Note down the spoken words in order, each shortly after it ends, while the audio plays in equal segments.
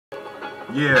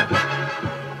Yeah,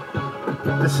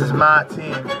 this is my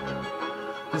team.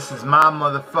 This is my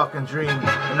motherfucking dream.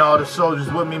 And all the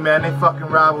soldiers with me, man, they fucking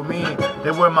ride with me.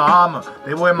 They wear my armor,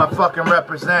 they wear my fucking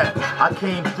represent. I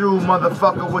came through,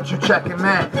 motherfucker, what you checking,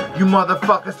 man? You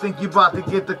motherfuckers think you about to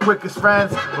get the quickest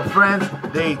friends? But friends,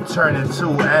 they turn into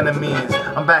enemies.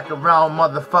 I'm back around,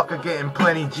 motherfucker, getting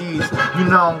plenty G's. You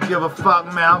know I don't give a fuck,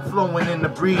 man, I'm flowing in the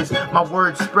breeze. My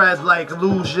words spread like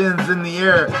illusions in the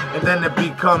air. And then it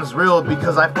becomes real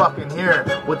because I fucking hear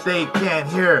what they can't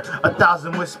hear.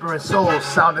 1,000 whispering souls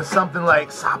sounding something like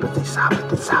sabati,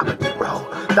 sabati, sabati, bro.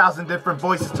 1,000 different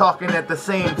voices talking at the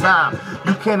same time.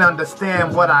 You can't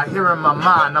understand what I hear in my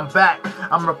mind. I'm back,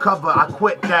 I'm recovered, I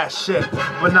quit that shit.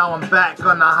 But now I'm back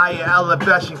on a higher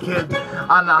elevation, kid.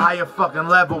 On a higher fucking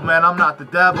level, man. I'm not the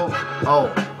devil.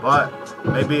 Oh, but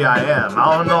maybe I am.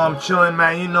 I don't know, I'm chilling,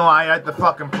 man. You know I had the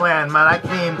fucking plan, man. I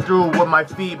came through with my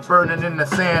feet burning in the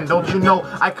sand. Don't you know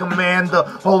I command the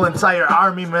whole entire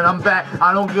army, man. I'm back,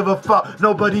 I don't give a fuck.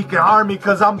 Nobody can harm me,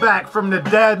 cause I'm back from the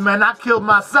dead, man. I killed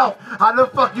myself. How the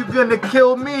fuck you gonna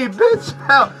kill me, bitch?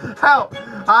 How?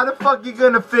 How the fuck you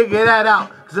gonna figure that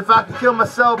out? Cause if I can kill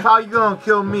myself, how you gonna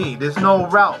kill me? There's no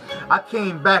route. I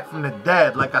came back from the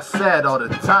dead, like I said all the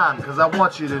time. Cause I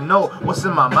want you to know what's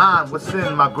in my mind, what's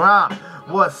in my grind,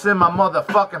 what's in my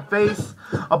motherfucking face.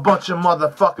 A bunch of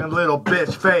motherfucking little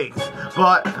bitch face.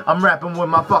 But I'm rapping with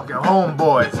my fucking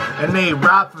homeboys, and they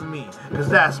ride for me, cause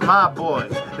that's my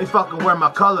boys. They fucking wear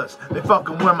my colors, they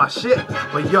fucking wear my shit.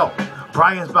 But yo,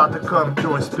 Brian's about to come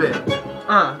through and spit.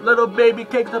 Little baby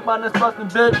cakes up on this fucking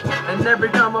bitch, and every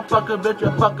time I fuck a bitch,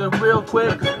 I fuck her real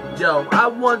quick. Yo, I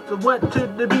once went to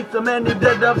the beach, so many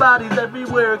dead bodies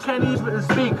everywhere, can't even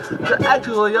speak. So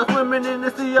actually, I'm swimming in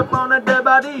the sea up on a dead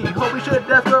body. Holy shit,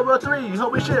 that's World War 3.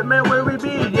 Holy shit, man, where we be?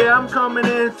 Yeah, I'm coming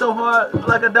in so hard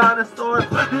like a dinosaur.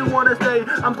 You wanna say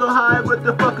I'm so high with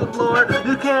the fucking Lord?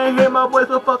 You can't hear my voice,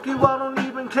 so fuck you, I don't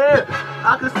even care.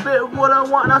 I can spit what I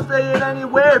want and I say it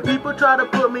anywhere. People try to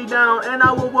put me down and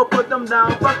I will put them down.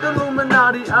 Fuck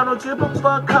Illuminati, I don't give a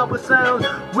fuck how it sounds.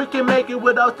 We can make it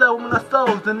without selling our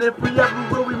souls. And if we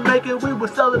ever will make it, we will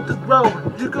sell it to grow.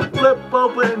 You can flip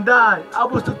over and die, I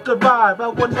will survive, I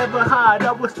will never hide.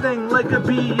 I will sting like a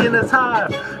bee in its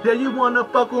hive. Yeah, you wanna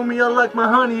fuck with me, I like my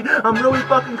honey. I'm really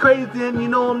fucking crazy and you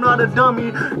know I'm not a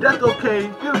dummy. That's okay,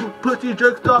 you pussy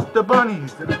jerks off the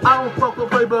bunnies. I don't fuck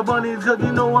with Playboy bunnies cause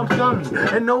you know I'm scummy.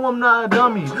 And no, I'm not a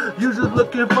dummy, you just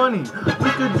looking funny. We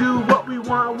could do what we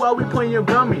want while we playing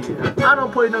rummy. I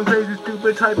don't play them crazy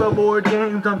stupid type of board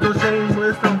games. I'm so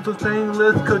shameless, I'm so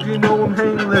stainless, cause you know I'm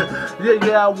hangless.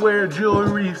 Yeah, I wear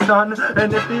jewelry, son.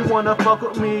 And if you wanna fuck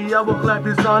with me, I will clap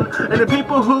you, son. And the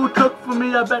people who took for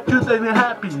me, I bet you they're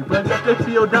happy. But I guess they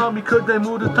feel down because they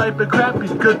move this type of crappy.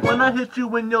 Cause when I hit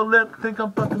you in your lip, think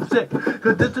I'm fucking sick.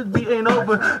 Cause this is beat ain't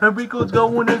over, and Rico's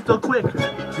going in so quick.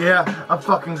 Yeah, I'm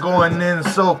fucking going in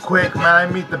so quick, man.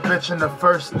 I meet the bitch in the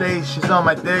first day. She's on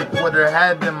my dick with her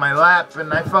head in my lap,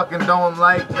 and I fucking don't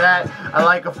like that. I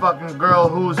like a fucking girl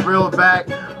who's real back,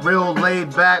 real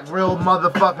laid back, real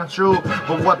motherfucking true.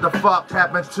 But what the fuck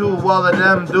happened to all of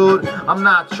them, dude? I'm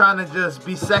not trying to just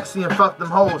be sexy and fuck them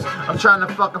hoes. I'm trying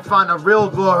to fucking find a real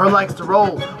girl who likes to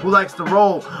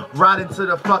roll, ride into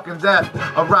the fucking death,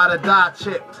 a ride or die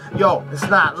chick. Yo, it's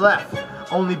not left,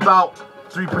 only about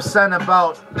 3%,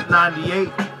 about 98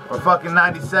 or fucking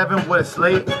 97 with a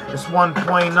slate. It's 1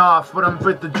 point off, but I'm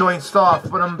with the joints off.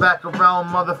 But I'm back around,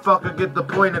 motherfucker, get the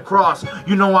point across.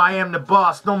 You know I am the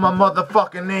boss, know my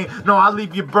motherfucking name. No, I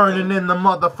leave you burning in the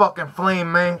motherfucking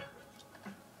flame, man.